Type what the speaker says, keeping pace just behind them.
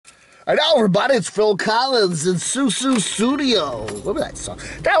And now, everybody, it's Phil Collins in Susu Studio. What was that song?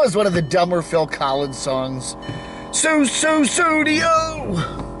 That was one of the dumber Phil Collins songs. Susu Studio.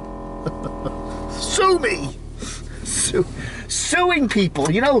 Sue me. Suing people.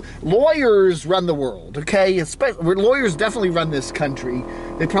 You know, lawyers run the world, okay? Lawyers definitely run this country.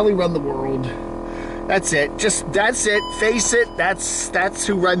 They probably run the world. That's it. That's it. Face it. That's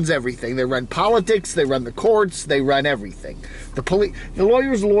who runs everything. They run politics. They run the courts. They run everything. The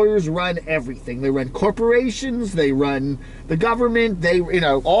lawyers run everything. They run corporations. They run the government.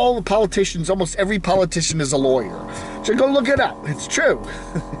 All the politicians. Almost every politician is a lawyer. So go look it up. It's true.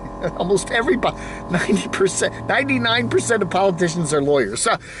 Almost everybody, 90%, 99% of politicians are lawyers.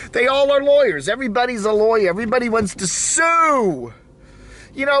 So they all are lawyers. Everybody's a lawyer. Everybody wants to sue.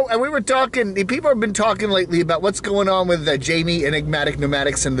 You know, and we were talking, people have been talking lately about what's going on with Jamie, Enigmatic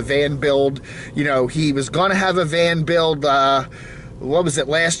Nomadics, and the van build. You know, he was going to have a van build, what was it,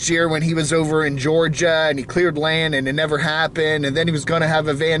 last year when he was over in Georgia and he cleared land and it never happened. And then he was going to have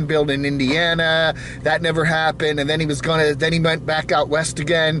a van build in Indiana. That never happened. And then he went back out west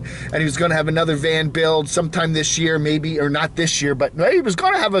again and he was going to have another van build sometime this year, maybe, or not this year, but he was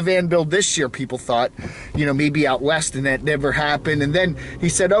going to have a van build this year, people thought, maybe out west, and that never happened. And then he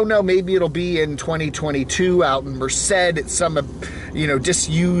said, oh no, maybe it'll be in 2022 out in Merced at some,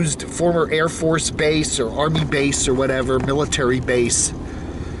 disused former Air Force base or Army base or whatever, military base.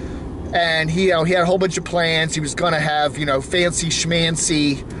 And he had a whole bunch of plans. He was going to have, fancy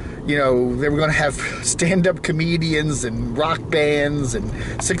schmancy, they were going to have stand-up comedians and rock bands and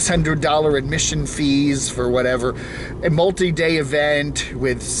 $600 admission fees for whatever, a multi-day event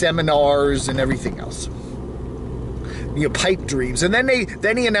with seminars and everything else. Pipe dreams. And then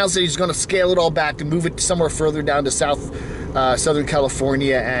he announced that he's going to scale it all back and move it somewhere further down to Southern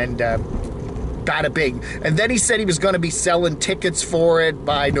California, and bada bing. And then he said he was going to be selling tickets for it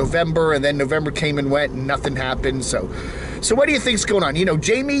by November, and then November came and went and nothing happened. So what do you think's going on?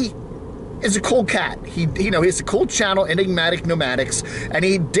 Jamie is a cool cat. He has a cool channel, Enigmatic Nomadics, and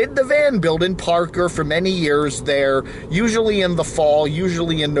he did the van build in Parker for many years there, usually in the fall,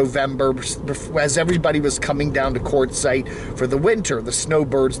 usually in November, as everybody was coming down to Quartzsite for the winter, the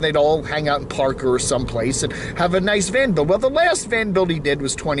snowbirds, and they'd all hang out in Parker or someplace and have a nice van build. Well, the last van build he did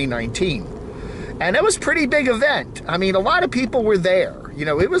was 2019. And it was a pretty big event. I mean, a lot of people were there.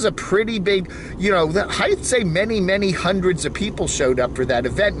 It was a pretty big, I'd say many, many hundreds of people showed up for that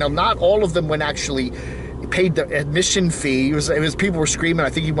event. Now, not all of them went actually paid the admission fee. It was people were screaming. I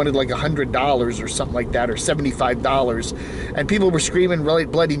think he wanted like $100 or something like that, or $75. And people were screaming really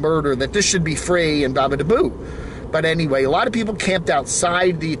bloody murder that this should be free and blah, blah, blah, boo. But anyway, a lot of people camped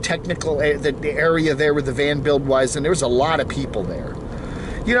outside the the area there where the van build was, and there was a lot of people there.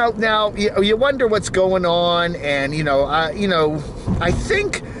 Now you wonder what's going on, and I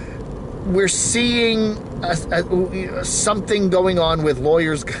think we're seeing something going on with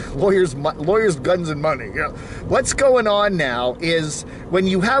lawyers, guns, and money. What's going on now is when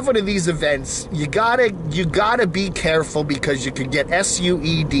you have one of these events, you gotta be careful because you could get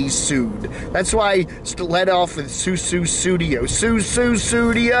SUED sued. That's why I led off with Susu Studio, Susu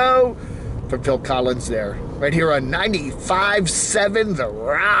Studio. From Phil Collins there, right here on 95.7 The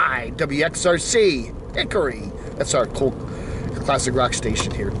Ride, WXRC, Hickory. That's our cool classic rock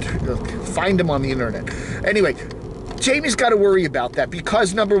station here. Find him on the internet. Anyway, Jamie's got to worry about that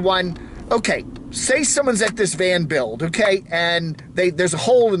because, number one, okay, say someone's at this van build, okay, and there's a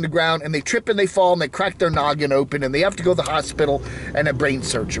hole in the ground, and they trip and they fall, and they crack their noggin open, and they have to go to the hospital and have brain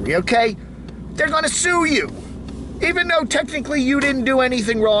surgery, okay? They're going to sue you. Even though technically you didn't do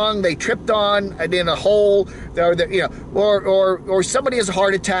anything wrong, they tripped on in a hole, or somebody has a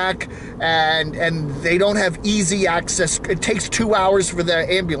heart attack and they don't have easy access. It takes 2 hours for the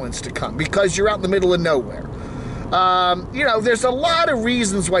ambulance to come because you're out in the middle of nowhere. There's a lot of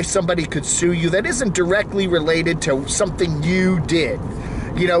reasons why somebody could sue you that isn't directly related to something you did.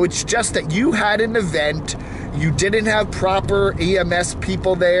 It's just that you had an event. You didn't have proper EMS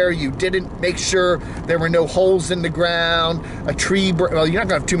people there. You didn't make sure there were no holes in the ground. A tree, well, you're not going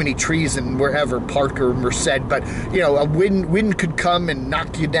to have too many trees in wherever, Parker, Merced, but, a wind could come and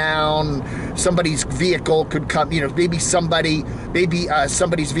knock you down. Somebody's vehicle could come, maybe somebody's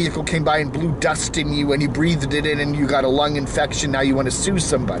vehicle came by and blew dust in you and you breathed it in and you got a lung infection. Now you want to sue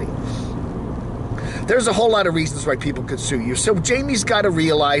somebody. There's a whole lot of reasons why people could sue you. So Jamie's got to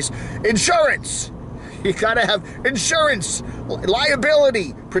realize insurance. You got to have insurance,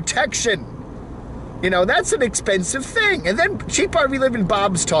 liability, protection. That's an expensive thing. And then Cheap RV Living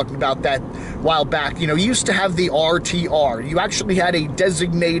Bob's talking about that a while back. You used to have the RTR. You actually had a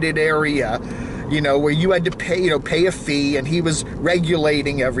designated area, where you had to pay a fee, and he was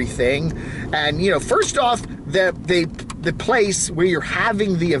regulating everything. And, first off, the place where you're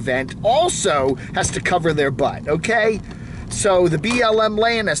having the event also has to cover their butt, okay? So the BLM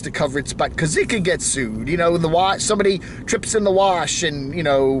land has to cover its butt, because it could get sued. Somebody trips in the wash and,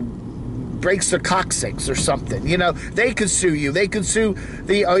 breaks their coccyx or something. They could sue you. They could sue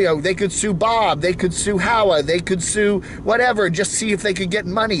they could sue Bob. They could sue Howard. They could sue whatever, just see if they could get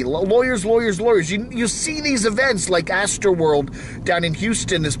money. Lawyers. You see these events like Astroworld down in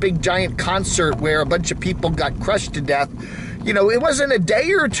Houston, this big giant concert where a bunch of people got crushed to death. It wasn't a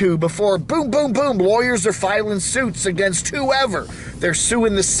day or two before, boom, boom, boom, lawyers are filing suits against whoever. They're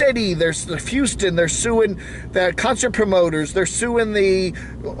suing the city, there's Houston, they're suing the concert promoters, they're suing the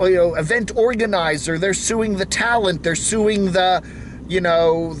event organizer, they're suing the talent, they're suing the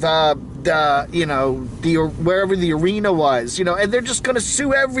wherever the arena was, and they're just going to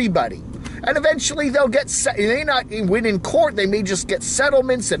sue everybody. And eventually they'll they may not win in court, they may just get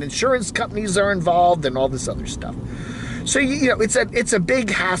settlements, and insurance companies are involved and all this other stuff. So, it's a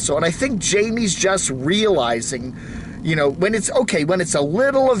big hassle. And I think Jamie's just realizing, when it's a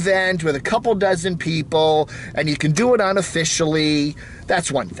little event with a couple dozen people and you can do it unofficially,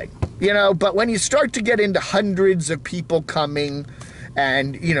 that's one thing, But when you start to get into hundreds of people coming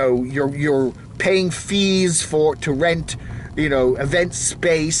and, you're paying fees to rent, event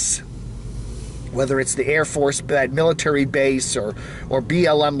space, whether it's the Air Force, that military base, or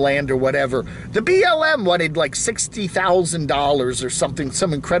BLM land or whatever. The BLM wanted like $60,000 or something,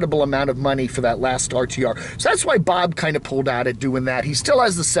 some incredible amount of money for that last RTR. So that's why Bob kind of pulled out at doing that. He still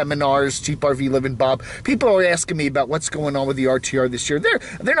has the seminars, Cheap RV Living Bob. People are asking me about what's going on with the RTR this year.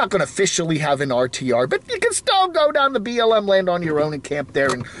 They're not going to officially have an RTR, but you can still go down the BLM land on your own and camp there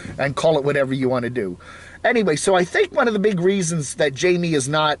and call it whatever you want to do. Anyway, so I think one of the big reasons that Jamie is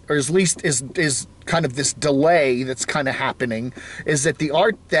not, or at least is kind of this delay that's kind of happening, is that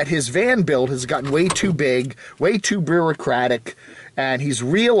that his van build has gotten way too big, way too bureaucratic, and he's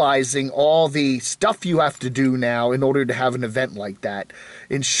realizing all the stuff you have to do now in order to have an event like that.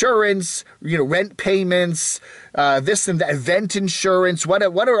 Insurance, rent payments, this and that, event insurance. What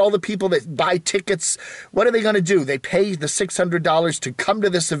are all the people that buy tickets? What are they going to do? They pay the $600 to come to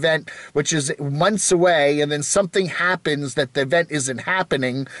this event, which is months away, and then something happens that the event isn't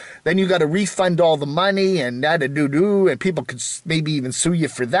happening. Then you got to refund all the money and and people could maybe even sue you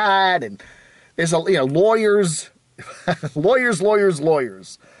for that. And there's lawyers.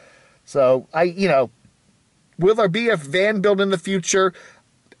 lawyers. So will there be a van build in the future?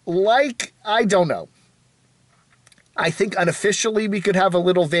 I don't know. I think unofficially we could have a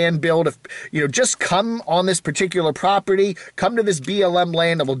little van build if, just come on this particular property, come to this BLM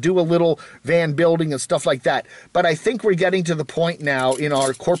land, and we'll do a little van building and stuff like that. But I think we're getting to the point now in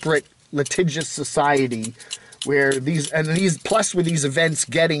our corporate litigious society where plus with these events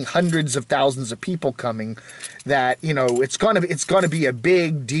getting hundreds of thousands of people coming, that it's gonna be a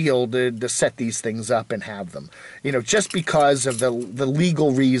big deal to set these things up and have them, just because of the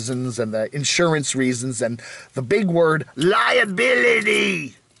legal reasons and the insurance reasons and the big word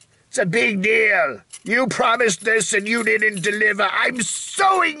liability. It's a big deal. You promised this and you didn't deliver. I'm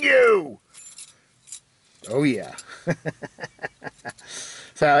suing you. Oh yeah.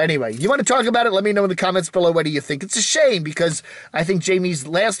 So anyway, you want to talk about it? Let me know in the comments below. What do you think? It's a shame because I think Jamie's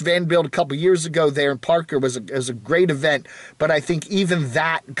last van build a couple years ago there in Parker was a great event, but I think even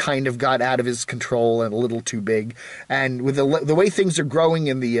that kind of got out of his control and a little too big. And with the way things are growing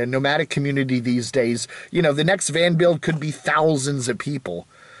in the nomadic community these days, the next van build could be thousands of people,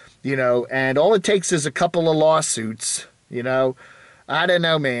 and all it takes is a couple of lawsuits, I don't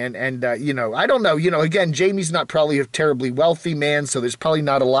know, man. And, I don't know. Again, Jamie's not probably a terribly wealthy man, so there's probably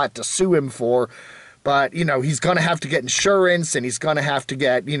not a lot to sue him for. But, he's going to have to get insurance, and he's going to have to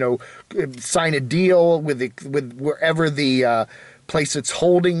get, sign a deal with wherever the place it's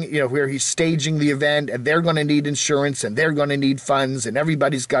holding, where he's staging the event, and they're going to need insurance, and they're going to need funds, and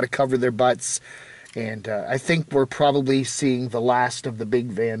everybody's got to cover their butts. And I think we're probably seeing the last of the big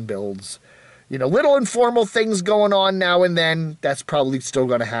van builds. Little informal things going on now and then. That's probably still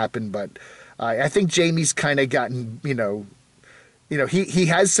going to happen. But I think Jamie's kind of gotten, he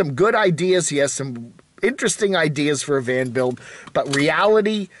has some good ideas. He has some interesting ideas for a van build. But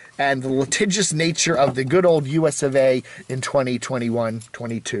reality and the litigious nature of the good old US of A in 2021,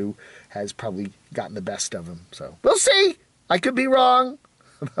 22 has probably gotten the best of him. So we'll see. I could be wrong,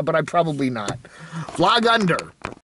 but I'm probably not. Vlog under.